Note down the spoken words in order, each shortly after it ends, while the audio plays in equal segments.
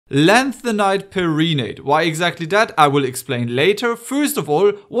Lanthanide perrhenate. Why exactly that? I will explain later. First of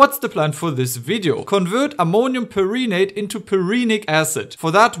all, what's the plan for this video? Convert ammonium perrhenate into perrhenic acid.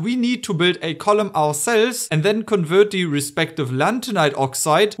 For that, we need to build a column ourselves and then convert the respective lanthanide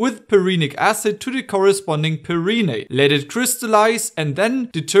oxide with perrhenic acid to the corresponding perrhenate. Let it crystallize and then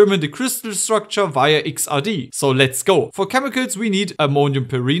determine the crystal structure via XRD. So let's go. For chemicals, we need ammonium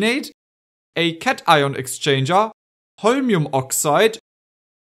perrhenate, a cation exchanger, holmium oxide,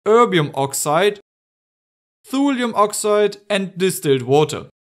 Erbium oxide, Thulium oxide, and distilled water.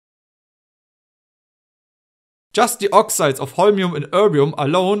 Just the oxides of holmium and erbium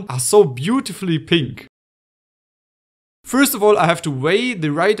alone are so beautifully pink. First of all, I have to weigh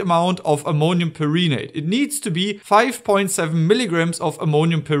the right amount of ammonium perrhenate. It needs to be 5.7 milligrams of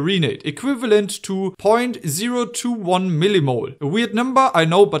ammonium perrhenate, equivalent to 0.021 millimole. A weird number, I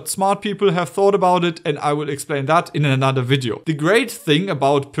know, but smart people have thought about it and I will explain that in another video. The great thing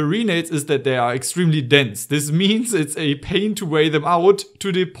about perrhenates is that they are extremely dense. This means it's a pain to weigh them out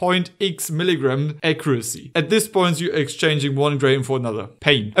to the 0.x milligram accuracy. At this point, you're exchanging one grain for another.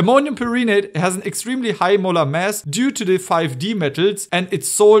 Pain. Ammonium perrhenate has an extremely high molar mass due to the 5D metals, and its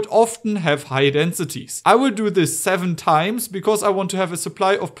salt often have high densities. I will do this 7 times because I want to have a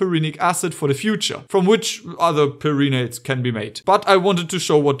supply of perrhenic acid for the future, from which other perrhenates can be made. But I wanted to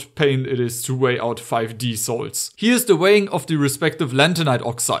show what pain it is to weigh out 5D salts. Here's the weighing of the respective lanthanide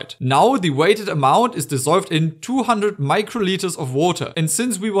oxide. Now the weighted amount is dissolved in 200 microliters of water, and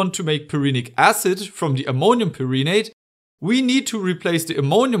since we want to make perrhenic acid from the ammonium perrhenate, we need to replace the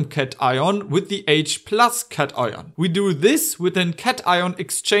ammonium cation with the H+ cation. We do this with an cation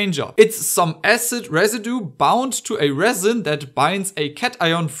exchanger. It's some acid residue bound to a resin that binds a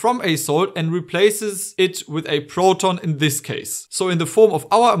cation from a salt and replaces it with a proton in this case. So in the form of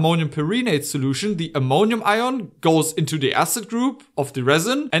our ammonium perrhenate solution, the ammonium ion goes into the acid group of the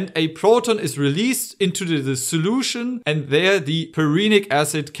resin and a proton is released into the solution, and there the perrhenic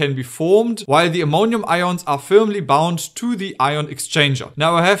acid can be formed while the ammonium ions are firmly bound to the ion exchanger.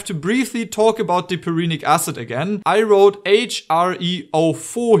 Now I have to briefly talk about the perrhenic acid again. I wrote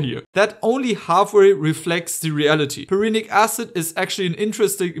HReO4 here. That only halfway reflects the reality. Perrhenic acid is actually an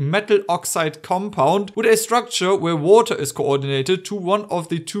interesting metal oxide compound with a structure where water is coordinated to one of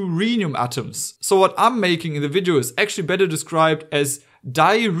the 2 rhenium atoms. So what I'm making in the video is actually better described as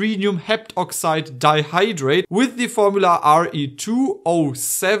dirhenium heptoxide dihydrate with the formula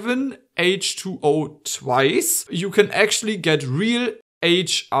Re2O7 H2O twice. You can actually get real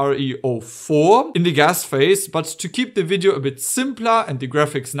HReO4 in the gas phase, but to keep the video a bit simpler and the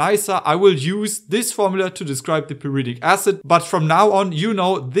graphics nicer, I will use this formula to describe the perrhenic acid, but from now on, you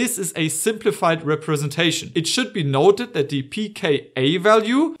know, this is a simplified representation. It should be noted that the pKa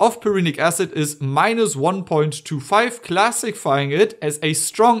value of perrhenic acid is -1.25, classifying it as a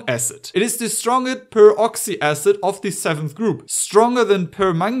strong acid. It is the strongest peroxy acid of the 7th group, stronger than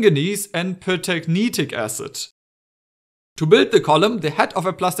permanganese and pertechnetic acid. To build the column, the head of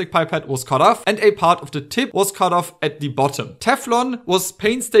a plastic pipette was cut off and a part of the tip was cut off at the bottom. Teflon was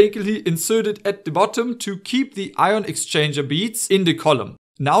painstakingly inserted at the bottom to keep the ion exchanger beads in the column.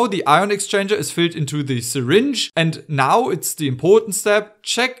 Now the ion exchanger is filled into the syringe, and now it's the important step.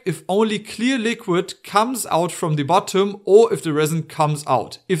 Check if only clear liquid comes out from the bottom or if the resin comes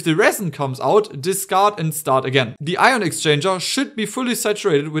out. If the resin comes out, discard and start again. The ion exchanger should be fully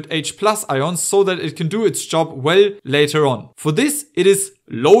saturated with H+ ions so that it can do its job well later on. For this, it is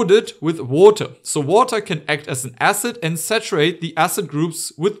loaded with water. So water can act as an acid and saturate the acid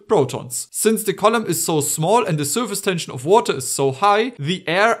groups with protons. Since the column is so small and the surface tension of water is so high, the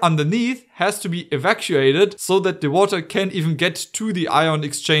air underneath has to be evacuated so that the water can't even get to the ion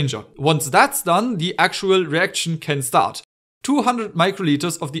exchanger. Once that's done, the actual reaction can start. 200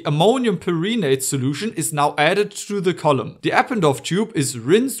 microliters of the ammonium perrhenate solution is now added to the column. The Eppendorf tube is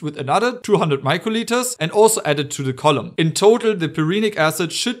rinsed with another 200 microliters and also added to the column. In total, the perrhenic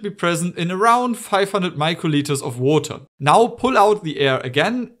acid should be present in around 500 microliters of water. Now pull out the air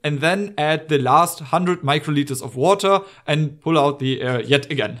again and then add the last 100 microliters of water and pull out the air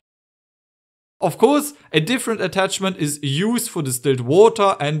yet again. Of course, a different attachment is used for distilled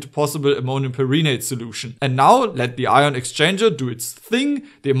water and possible ammonium perrhenate solution. And now let the ion exchanger do its thing.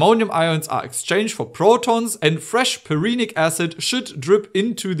 The ammonium ions are exchanged for protons and fresh perrhenic acid should drip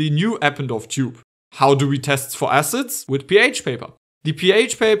into the new Eppendorf tube. How do we test for acids? With pH paper. The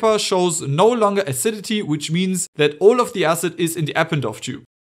pH paper shows no longer acidity, which means that all of the acid is in the Eppendorf tube.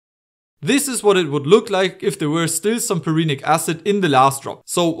 This is what it would look like if there were still some perrhenic acid in the last drop.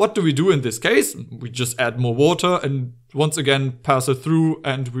 So what do we do in this case? We just add more water and once again pass it through,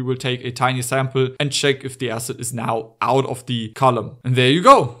 and we will take a tiny sample and check if the acid is now out of the column. And there you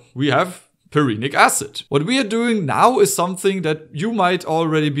go. we have perrhenic acid. What we are doing now is something that you might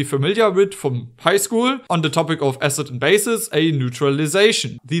already be familiar with from high school on the topic of acid and bases, a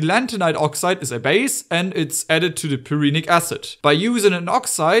neutralization. The lanthanide oxide is a base and it's added to the perrhenic acid. By using an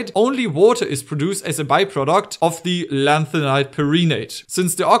oxide, only water is produced as a byproduct of the lanthanide perrhenate.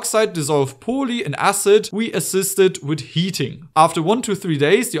 Since the oxide dissolved poorly in acid, we assisted with heating. After 1 to 3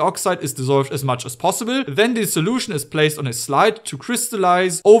 days, the oxide is dissolved as much as possible. Then the solution is placed on a slide to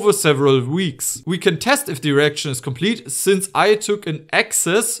crystallize over several weeks. We can test if the reaction is complete. Since I took an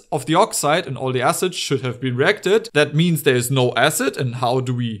excess of the oxide and all the acid should have been reacted, that means there is no acid. And how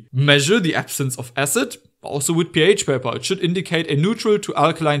do we measure the absence of acid? Also with pH paper, it should indicate a neutral to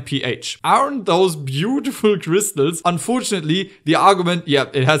alkaline pH. Aren't those beautiful crystals? Unfortunately, the argument, yeah,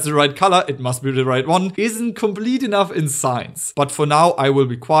 it has the right color, it must be the right one, isn't complete enough in science. But for now, I will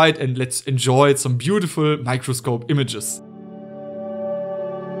be quiet and let's enjoy some beautiful microscope images.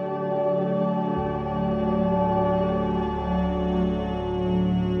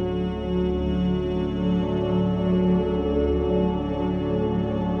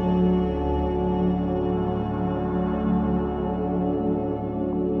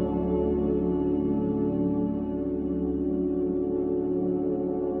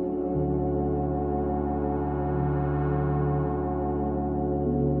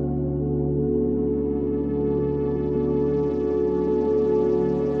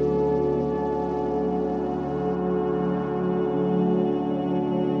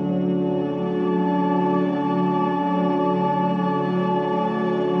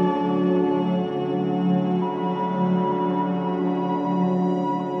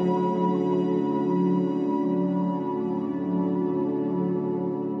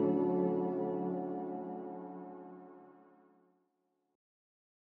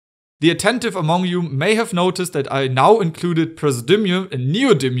 The attentive among you may have noticed that I now included praseodymium and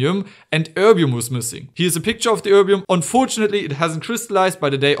neodymium, and erbium was missing. Here's a picture of the erbium. Unfortunately, it hasn't crystallized by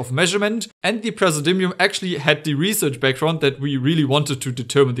the day of measurement, and the praseodymium actually had the research background that we really wanted to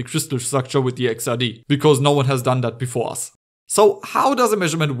determine the crystal structure with the XRD, because no one has done that before us. So how does a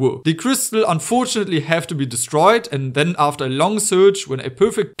measurement work? The crystal unfortunately have to be destroyed, and then after a long search, when a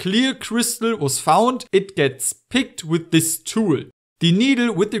perfect clear crystal was found, it gets picked with this tool. The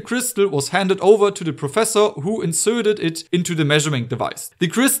needle with the crystal was handed over to the professor who inserted it into the measuring device. The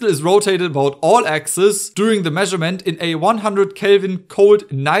crystal is rotated about all axes during the measurement in a 100 Kelvin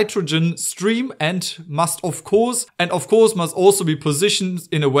cold nitrogen stream and must of course also be positioned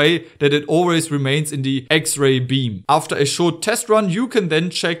in a way that it always remains in the X-ray beam. After a short test run, you can then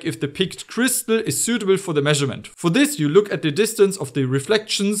check if the picked crystal is suitable for the measurement. For this, you look at the distance of the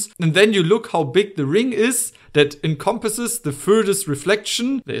reflections and then you look how big the ring is that encompasses the furthest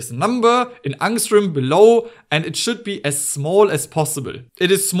reflection. There is a number in angstrom below and it should be as small as possible. It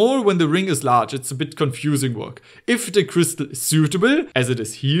is small when the ring is large, it's a bit confusing work. If the crystal is suitable, as it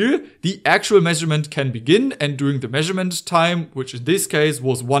is here, the actual measurement can begin, and during the measurement time, which in this case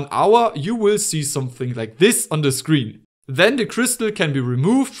was 1 hour, you will see something like this on the screen. Then the crystal can be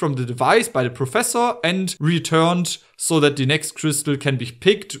removed from the device by the professor and returned so that the next crystal can be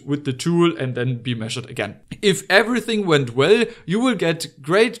picked with the tool and then be measured again. If everything went well, you will get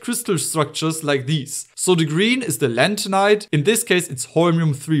great crystal structures like these. So the green is the lanthanide, in this case it's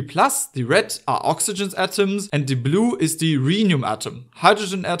Holmium 3+, the red are oxygen atoms, and the blue is the rhenium atom.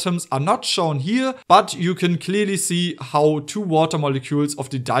 Hydrogen atoms are not shown here, but you can clearly see how 2 water molecules of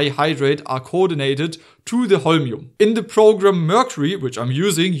the dihydrate are coordinated to the holmium. In the program Mercury, which I'm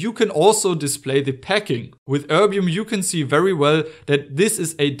using, you can also display the packing. With erbium you can see very well that this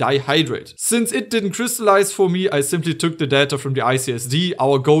is a dihydrate. Since it didn't crystallize for me, I simply took the data from the ICSD,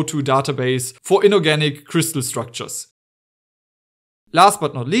 our go-to database for inorganic crystal structures. Last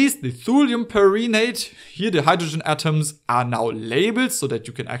but not least, the Thulium perrhenate. Here the hydrogen atoms are now labeled so that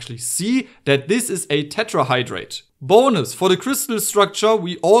you can actually see that this is a tetrahydrate. Bonus, for the crystal structure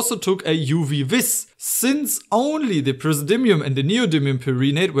we also took a UV-Vis. Since only the praseodymium and the neodymium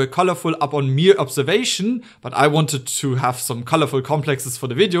perrhenate were colorful upon mere observation, but I wanted to have some colorful complexes for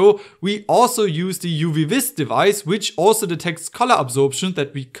the video, we also used the UV-Vis device, which also detects color absorption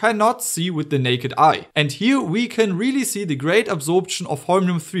that we cannot see with the naked eye. And here we can really see the great absorption of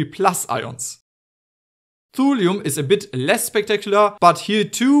Holmium 3+ ions. Thulium is a bit less spectacular, but here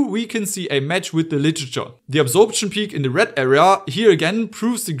too we can see a match with the literature. The absorption peak in the red area here again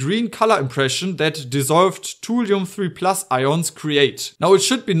proves the green color impression that dissolved Thulium 3+ ions create. Now it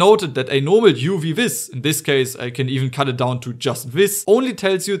should be noted that a normal UV-Vis, in this case I can even cut it down to just Vis, only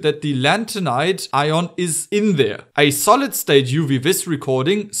tells you that the lanthanide ion is in there. A solid state UV-Vis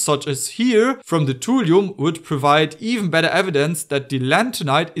recording, such as here from the Thulium, would provide even better evidence that the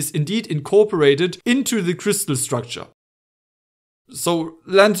lanthanide is indeed incorporated into the crystal structure. So,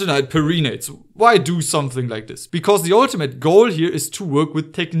 Lanthanide Perrhenates, why do something like this? Because the ultimate goal here is to work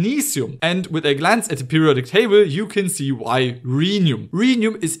with Technetium. And with a glance at the periodic table, you can see why rhenium.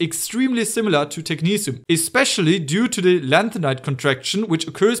 Rhenium is extremely similar to Technetium, especially due to the lanthanide contraction which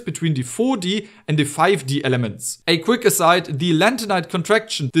occurs between the 4D and the 5D elements. A quick aside, the lanthanide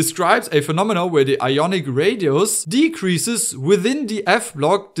contraction describes a phenomenon where the ionic radius decreases within the F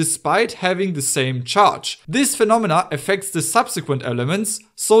block despite having the same charge. This phenomena affects the subsequent elements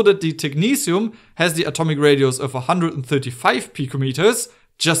so that the technetium has the atomic radius of 135 picometers,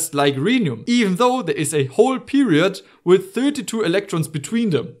 just like rhenium, even though there is a whole period with 32 electrons between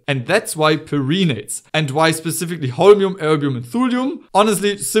them. And that's why perrhenates. And why specifically holmium, erbium and thulium?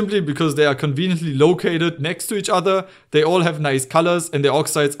 Honestly, simply because they are conveniently located next to each other, they all have nice colors and their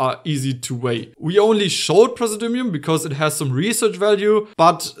oxides are easy to weigh. We only showed praseodymium because it has some research value,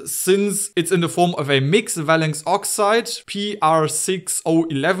 but since it's in the form of a mixed valence oxide,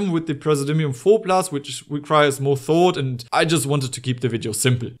 PR6011 with the praseodymium 4+, which requires more thought, and I just wanted to keep the video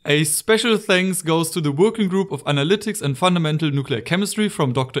simple. A special thanks goes to the Working Group of Analytics and Fundamental Nuclear Chemistry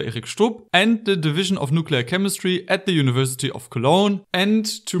from Dr. Erik Stubb and the Division of Nuclear Chemistry at the University of Cologne, and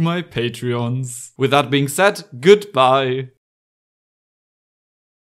to my Patreons. With that being said, goodbye.